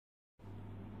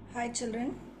Hi children,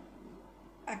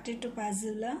 active to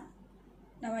passive la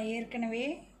நம்ம ஏற்கனவே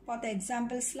பார்த்த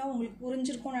எக்ஸாம்பிள்ஸ்லாம் உங்களுக்கு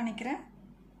புரிஞ்சிருக்கும்னு நினைக்கிறேன்.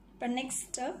 இப்போ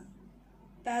next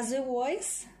passive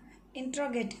voice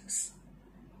interrogatives.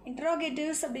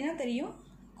 Interrogatives அப்படினா தெரியும்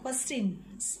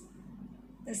questions.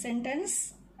 The sentence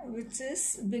which is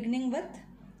beginning with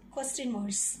question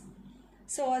words.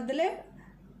 So அதில்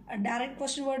direct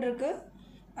question word இருக்கு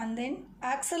and then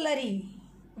auxiliary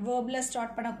verbல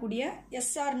ஸ்டார்ட் பண்ணக்கூடிய yes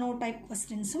or no type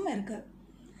questionsum இருக்கு.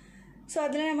 ஸோ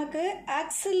அதில் நமக்கு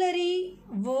ஆக்சிலரி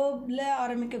வேர்பில்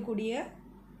ஆரம்பிக்கக்கூடிய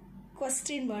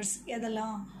கொஸ்டின் வேர்ட்ஸ்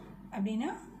எதெல்லாம் அப்படின்னா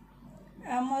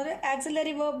முதல்ல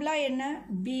ஆக்சிலரி வேர்ப்லாம் என்ன?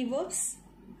 B verbs,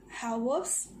 have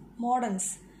verbs, models.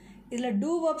 இதில்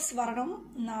டூ வேர்ப்ஸ் வரணும்,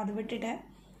 நான் அதை விட்டுட்டேன்.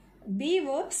 பி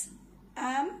வேர்ப்ஸ்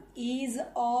ஆம், is,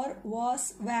 R, was,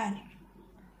 where.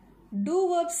 Two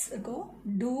verbs இருக்கும்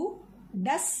two,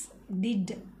 does,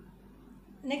 did.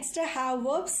 Next have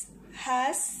verbs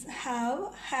has, have,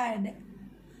 had.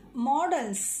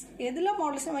 Models எதில்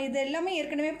மாடல்ஸ்? நம்ம இது எல்லாமே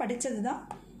ஏற்கனவே படித்தது தான்.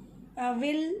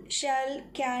 Will, shawl,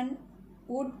 can,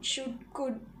 would, should,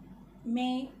 good, May,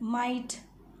 might,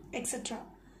 extra.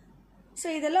 So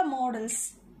இதெல்லாம் மாடல்ஸ்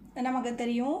நமக்கு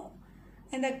தெரியும்.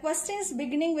 இந்த questions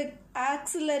beginning with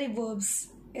auxiliary verbs,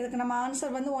 இதுக்கு நம்ம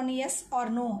ஆன்சர் வந்து ஒன் எஸ்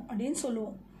ஆர் நோ அப்படின்னு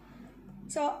சொல்லுவோம்.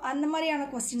 ஸோ அந்த மாதிரியான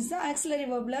கொஸ்டின்ஸ் தான் ஆக்சிலரி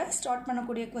வேர்பில் ஸ்டார்ட்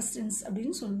பண்ணக்கூடிய கொஸ்டின்ஸ்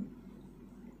அப்படின்னு சொல்லுவோம்.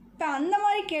 இப்போ அந்த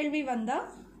மாதிரி கேள்வி வந்தால்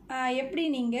எப்படி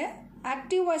நீங்கள்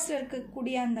ஆக்டிவ் வாய்ஸில்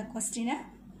இருக்கக்கூடிய அந்த கொஸ்டினை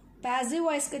பாசிவ்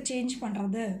வாய்ஸ்க்கு சேஞ்ச்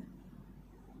பண்ணுறது?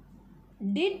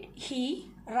 Did he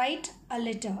right a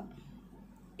letter?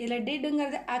 இதில்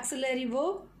டிட்டுங்கிறது auxiliary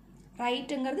verb,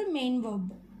 ரைட்டுங்கிறது main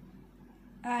verb.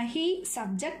 He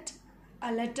subject,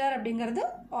 a letter அப்படிங்கிறது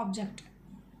ஆப்ஜெக்ட்.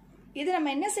 இது நம்ம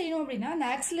என்ன செய்யணும் அப்படின்னா அந்த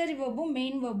ஆக்சிலரி வேர்பும்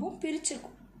மெயின் வேர்பும்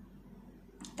பிரிச்சிருக்கோம்.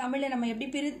 தமிழில் நம்ம எப்படி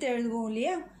பிரித்து எழுதுவோம்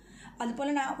இல்லையா,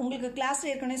 அதுபோல் நான் உங்களுக்கு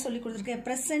கிளாஸில் ஏற்கனவே சொல்லி கொடுத்துருக்கேன்.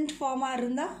 ப்ரெசன்ட் ஃபார்மாக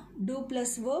இருந்தால் டூ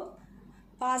ப்ளஸ் வேர்ப்,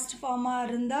 பாஸ்ட் ஃபார்மாக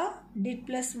இருந்தால் did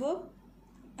plus verb,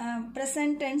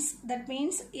 present tense that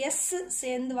means S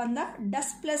சேர்ந்து வந்தால்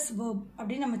டஸ் ப்ளஸ் வேர்ப்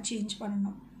அப்படின்னு நம்ம சேஞ்ச்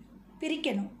பண்ணணும்,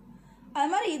 பிரிக்கணும். அது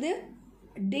மாதிரி இது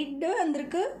டிட்டு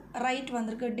வந்திருக்கு, ரைட்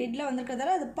வந்திருக்கு. டிட்டில்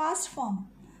வந்திருக்கிறதால அது past form.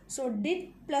 So did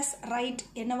plus right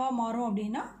என்னவா மாறும்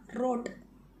அப்படின்னா ரோட்.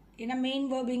 ஏன்னா மெயின்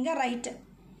வேர்ப் இங்கே right.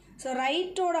 So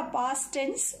ரைட்டோட past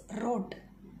tense road.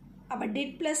 அப்போ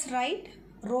டிட் ப்ளஸ் ரைட்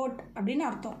ரோட் அப்படின்னு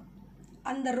அர்த்தம்.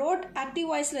 அந்த ரோட்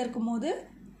ஆக்டிவ் வாய்ஸில் இருக்கும்போது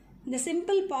இந்த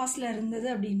சிம்பிள் பாஸ்டில் இருந்தது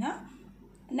அப்படின்னா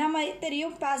நம்ம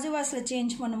தெரியும் பாசிவ் வாய்ஸில்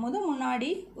சேஞ்ச் பண்ணும்போது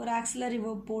முன்னாடி ஒரு ஆக்சிலரி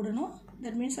வேர்ப் போடணும்.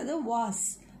 தட் மீன்ஸ் அது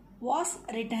வாஸ்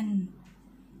ரிட்டன்.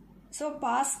 ஸோ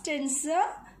பாஸ்ட் டென்ஸை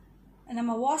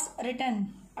நம்ம வாஸ் ரிட்டன்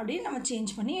அப்படின்னு நம்ம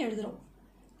சேஞ்ச் பண்ணி எழுதுகிறோம்.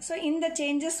 ஸோ இந்த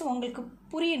சேஞ்சஸ் உங்களுக்கு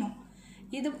புரியணும்.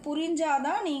 இது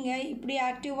புரிஞ்சாதான் நீங்கள் இப்படி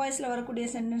ஆக்டிவ் வாய்ஸில் வரக்கூடிய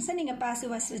சென்டென்ஸை நீங்கள்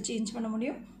பாசிவ் வாய்ஸில் சேஞ்ச் பண்ண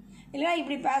முடியும். இல்லைனா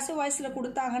இப்படி பாசிவ் வாய்ஸில்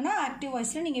கொடுத்தாங்கன்னா ஆக்டிவ்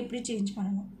வாய்ஸில் நீங்கள் இப்படி சேஞ்ச்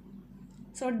பண்ணணும்.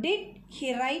 So did he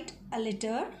right a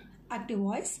letter active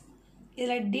voice.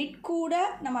 இதில் டிட் கூட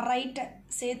நம்ம ரைட்டை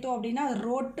சேர்த்தோம் அப்படின்னா அது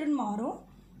ரோட்டுன்னு மாறும்.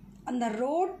 அந்த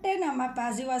ரோட்டை நம்ம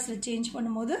பாசிவ் வாய்ஸில் சேஞ்ச்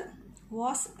பண்ணும்போது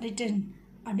வாஸ் ரிட்டன்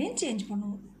அப்படின்னு சேஞ்ச்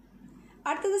பண்ணுவோம்.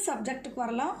 அடுத்தது சப்ஜெக்டுக்கு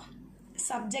வரலாம்.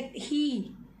 சப்ஜெக்ட் ஹீ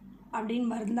அப்படின்னு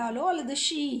வந்தாலோ அல்லது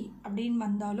ஷீ அப்படின்னு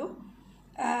வந்தாலோ,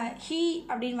 ஹீ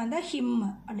அப்படின்னு வந்தால் ஹிம்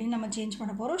அப்படின்னு நம்ம சேஞ்ச்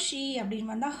பண்ண போகிறோம். ஷீ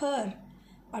அப்படின்னு வந்தால் ஹர்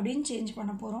அப்படின்னு சேஞ்ச்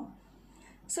பண்ண போகிறோம்.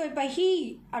 ஸோ இப்போ ஹீ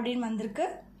அப்படின்னு வந்திருக்கு,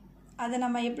 அதை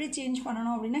நம்ம எப்படி சேஞ்ச்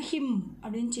பண்ணணும் அப்படின்னா ஹிம்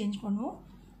அப்படின்னு சேஞ்ச் பண்ணுவோம்.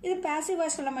 இது பாசிவ்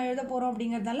வாய்ஸில் நம்ம எழுத போகிறோம்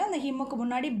அப்படிங்கிறதால அந்த ஹிம்முக்கு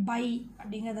முன்னாடி பை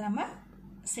அப்படிங்கிறத நம்ம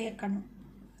சேர்க்கணும்.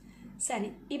 சரி,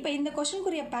 இப்போ இந்த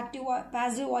கொஸ்டினுக்குரிய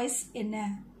பாசிவ் வாய்ஸ் என்ன?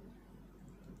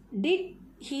 Did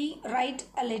he right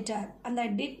a letter. அந்த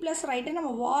டிட் ப்ளஸ் ரைட்டை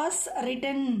நம்ம வாஸ்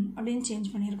ரிட்டன் அப்படின்னு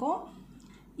சேஞ்ச் பண்ணியிருக்கோம்.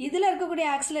 இதில் இருக்கக்கூடிய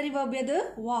ஆக்சிலரி வேர்ப் எது?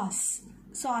 வாஸ்.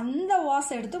 ஸோ அந்த வாஸ்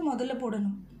எடுத்து முதல்ல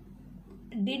போடணும்.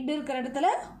 டிட் இருக்கிற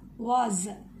இடத்துல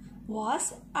வாஸ்.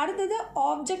 அடுத்தது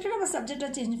ஆப்ஜெக்டை நம்ம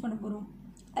சப்ஜெக்டை சேஞ்ச் பண்ண போகிறோம்.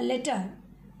 அ லெட்டர்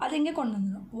அது இங்கே கொண்டு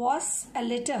வந்துடும். Was a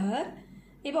letter.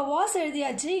 இப்போ வாஸ்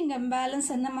எழுதியாச்சு, இங்கே பேலன்ஸ்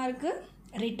என்னமா இருக்குது?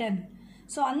 ரிட்டன்.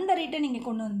 ஸோ அந்த ரிட்டன் இங்கே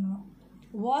கொண்டு வந்துடணும்.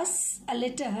 Was a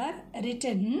letter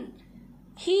return.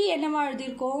 He என்னவா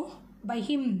எழுதியிருக்கோம்? By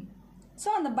him. ஸோ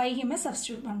அந்த பை ஹிம்மை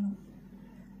சப்ஸ்டியூட் பண்ணணும்.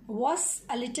 Was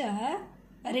a letter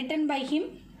written by him.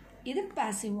 இது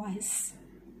பாசிவ் வாய்ஸ்.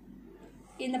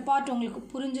 இந்த பார்ட் உங்களுக்கு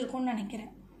புரிஞ்சிருக்கும்னு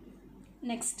நினைக்கிறேன்.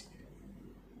 நெக்ஸ்ட்,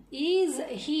 இஸ்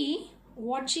ஹீ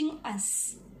வாட்சிங் as?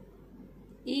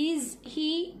 Is he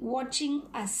watching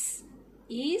us?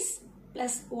 Is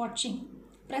plus watching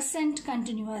present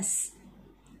continuous.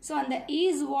 So அந்த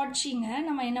is watching-ஐ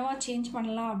நம்ம என்னவா சேஞ்ச்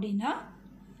பண்ணலாம் அப்படின்னா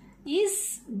is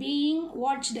being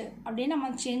watched அப்படின்னு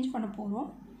நம்ம சேஞ்ச் பண்ண போகிறோம்.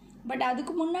 பட்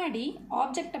அதுக்கு முன்னாடி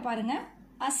ஆப்ஜெக்டை பாருங்கள்,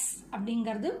 அஸ்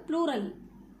அப்படிங்கிறது ப்ளூரல்.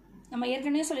 நம்ம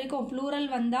ஏற்கனவே சொல்லியிருக்கோம், ப்ளூரல்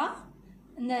வந்தால்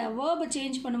இந்த வேர்பை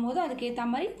சேஞ்ச் பண்ணும்போது அதுக்கு ஏற்ற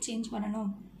மாதிரி சேஞ்ச்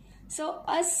பண்ணணும். ஸோ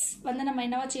அஸ் வந்து நம்ம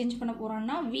என்னவா சேஞ்ச் பண்ண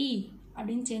போகிறோம்னா வி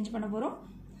அப்படின்னு சேஞ்ச் பண்ண போகிறோம்.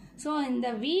 ஸோ இந்த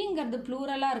விங்கிறது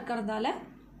ப்ளூரலாக இருக்கிறதால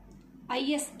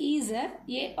ஐஎஸ் ஈஸ்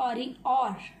ஏஆர்இ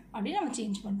ஆர் அப்படின்னு நம்ம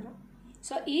சேஞ்ச் பண்ணுறோம்.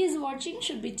 ஸோ ஈஸ் வாட்சிங்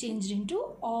should be change into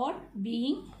are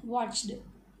being watched.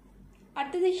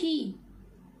 அடுத்தது ஹீ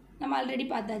நம்ம ஆல்ரெடி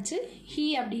பார்த்தாச்சு. ஹீ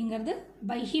அப்படிங்கிறது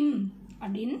பை ஹிம்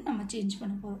அப்படின்னு நம்ம சேஞ்ச்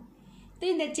பண்ண போகிறோம்.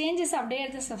 இந்த சேஞ்சஸ் அப்படியே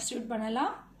எடுத்து சப்ஸ்டியூட்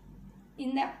பண்ணலாம்.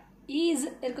 இந்த ஈஸ்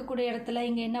இருக்கக்கூடிய இடத்துல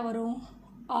இங்கே என்ன வரும்?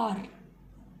 ஆர்.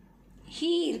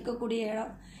 ஹீ இருக்கக்கூடிய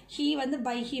இடம், ஹீ வந்து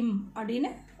பை ஹிம்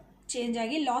அப்படின்னு சேஞ்ச்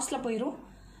ஆகி லாஸ்ட்டில் போயிடும்.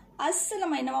 அஸ்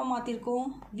நம்ம என்னவா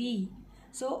மாற்றிருக்கோம்? We.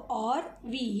 So R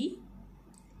we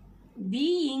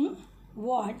being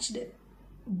watched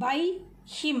by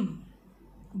him.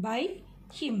 By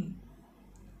him.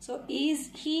 So is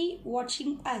he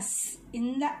watching us? In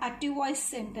the active voice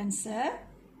sentence,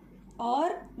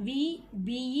 are we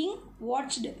being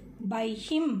watched by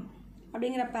him?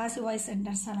 அப்படிங்கிற passive voice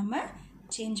sentence நம்ம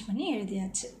change பண்ணி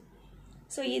எழுதியாச்சு.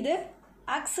 So இது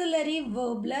auxiliary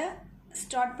waybill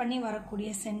start பண்ணி வரக்கூடிய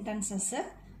சென்டென்சஸ்ஸை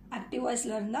active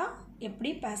வாய்ஸில் இருந்தால்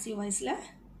எப்படி passive வாய்ஸில்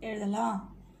எழுதலாம்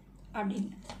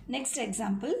அப்படின்னு. Next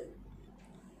example,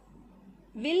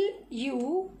 will you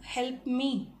help me?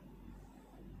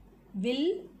 Will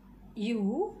you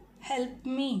help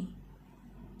me?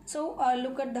 So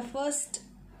look at the first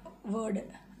word,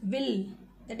 will.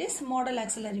 That is modal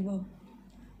auxiliary verb.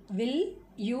 Will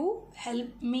you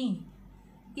help me?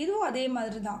 இதுவும் அதே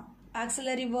மாதிரி தான்.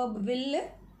 auxiliary verb will,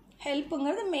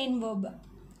 helpங்கிறது main verb.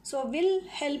 So will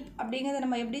help அப்படிங்கிறத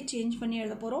நம்ம எப்படி change பண்ணி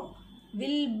எழுத போகிறோம்?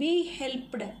 will be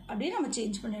helped அப்படின்னு நம்ம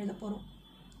சேஞ்ச் பண்ணி எழுத போகிறோம்.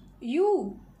 you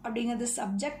அப்படிங்கிறது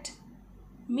சப்ஜெக்ட்,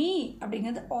 மீ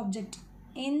அப்படிங்கிறது ஆப்ஜெக்ட்.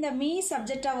 இந்த மீ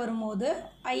சப்ஜெக்டாக வரும்போது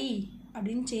ஐ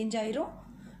அப்படின்னு சேஞ்ச் ஆயிரும்.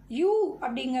 யூ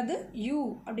அப்படிங்கிறது யூ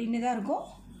அப்படின்னு தான் இருக்கும்,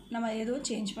 நம்ம எதுவும்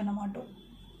சேஞ்ச் பண்ண மாட்டோம்.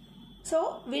 So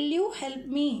will you help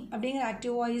me அப்படிங்கிற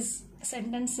ஆக்டிவ் வாய்ஸ்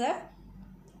சென்டென்ஸை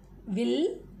வில்,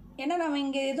 ஏன்னா நம்ம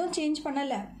இங்கே எதுவும் சேஞ்ச்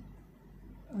பண்ணலை,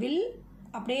 வில்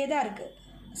அப்படியே தான் இருக்குது.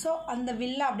 ஸோ அந்த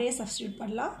வில்லை அப்படியே சப்ஸ்டியூட்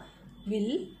பண்ணலாம்.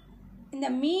 வில், இந்த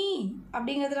மீ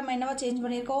அப்படிங்கிறது நம்ம என்னவா சேஞ்ச்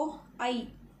பண்ணியிருக்கோம்? ஐ.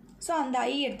 ஸோ அந்த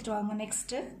ஐ எடுத்துகிட்டு வாங்க.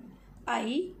 நெக்ஸ்ட்டு ஐ.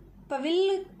 இப்போ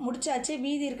வில் முடிச்சாச்சு,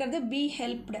 மீதி இருக்கிறது பி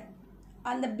ஹெல்ப்டு.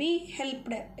 அந்த பி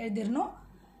ஹெல்ப்டு எழுதிடணும்.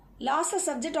 லாஸ்ட்டில்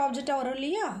சப்ஜெக்ட் ஆப்ஜெக்டாக வரும்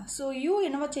இல்லையா? ஸோ யூ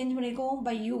என்னவா சேஞ்ச் பண்ணியிருக்கோம்?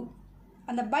 By you.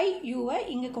 அந்த பை யூவை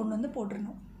இங்கே கொண்டு வந்து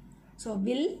போட்டுடணும். So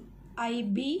will I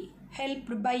P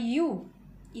helped by you.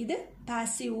 இது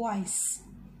passive voice.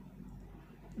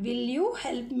 will you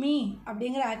help me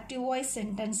அப்படிங்கிற ஆக்டிவ் வாய்ஸ்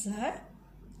சென்டென்ஸை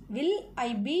will I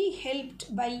be helped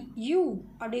by you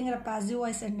அப்படிங்கிற passive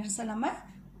வாய்ஸ் சென்டென்ஸை நம்ம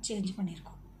சேஞ்ச்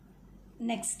பண்ணியிருக்கோம்.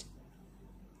 Next,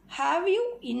 have you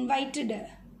invited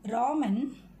Raman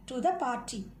to the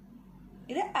party?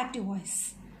 இது active voice.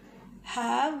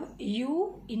 have you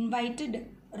invited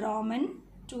Raman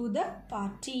to the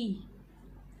party?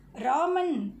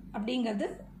 Raman அப்படிங்கிறது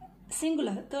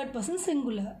singular, third person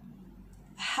singular.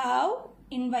 have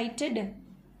invited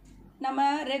நம்ம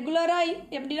ரெகுலராக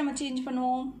எப்படி நம்ம சேஞ்ச்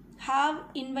பண்ணுவோம்? have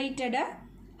invited,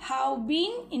 have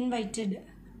been invited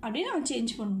அப்படின்னு நம்ம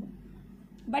சேஞ்ச் பண்ணுவோம்.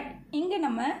 பட் இங்கே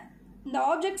நம்ம இந்த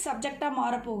ஆப்ஜெக்ட் சப்ஜெக்டாக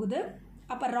மாறப்போகுது.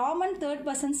 அப்போ ராமன் தேர்ட்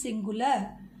பர்சன் சிங்குலர்,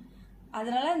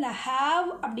 அதனால் இந்த have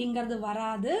அப்படிங்கிறது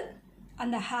வராது.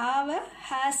 அந்த have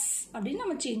has அப்படின்னு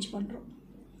நம்ம சேஞ்ச் பண்ணுறோம்.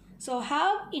 ஸோ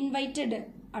have invited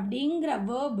அப்படிங்கிற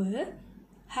வேர்பு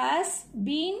has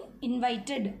been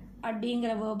invited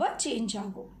அப்படிங்கிற வேர்பை சேஞ்ச்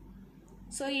ஆகும்.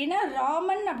 ஸோ ஏன்னா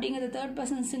ராமன் அப்படிங்கிறது தேர்ட்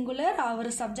பர்சன் சிங்குலர், அவர்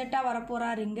சப்ஜெக்டாக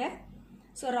வரப்போகிறார் இங்கே.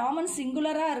 ஸோ ராமன்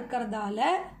சிங்குலராக இருக்கிறதால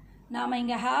நாம்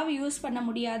இங்கே ஹாவ் யூஸ் பண்ண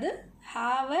முடியாது.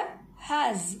 ஹாவ்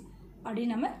ஹேஸ்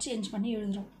அப்படின்னு நம்ம சேஞ்ச் பண்ணி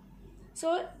எழுதுகிறோம். ஸோ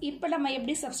இப்போ நம்ம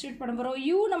எப்படி சப்ஸ்டியூட் பண்ண போகிறோம்?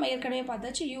 யூ நம்ம ஏற்கனவே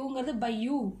பார்த்தாச்சு, யூங்கிறது பை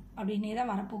யூ அப்படின்னே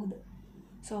தான் வரப்போகுது.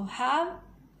 ஸோ ஹாவ்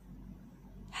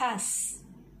ஹேஸ்,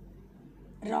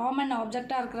 ராமன்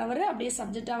ஆப்ஜெக்டாக இருக்கிறவர் அப்படியே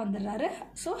சப்ஜெக்டாக வந்துடுறாரு.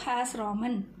 So has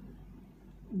Raman.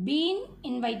 Been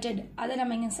invited, அதை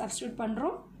நம்ம இங்கே சப்ஸ்டியூட்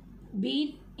பண்ணுறோம்.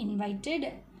 பீன் இன்வைட்டட்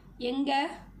எங்கே?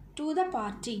 To the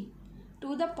party. To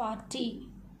the party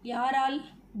யாரால்?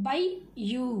 By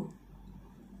you.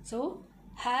 So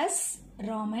has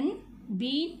Raman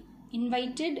been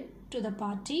invited to the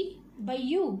party by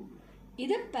you.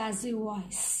 இது passive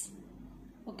voice.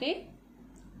 Okay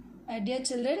dear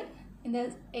children, இந்த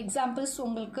எக்ஸாம்பிள்ஸ்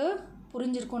உங்களுக்கு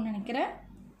புரிஞ்சிருக்கும்னு நினைக்கிறேன்.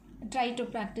 Try to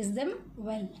practice them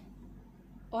well.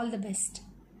 All the best.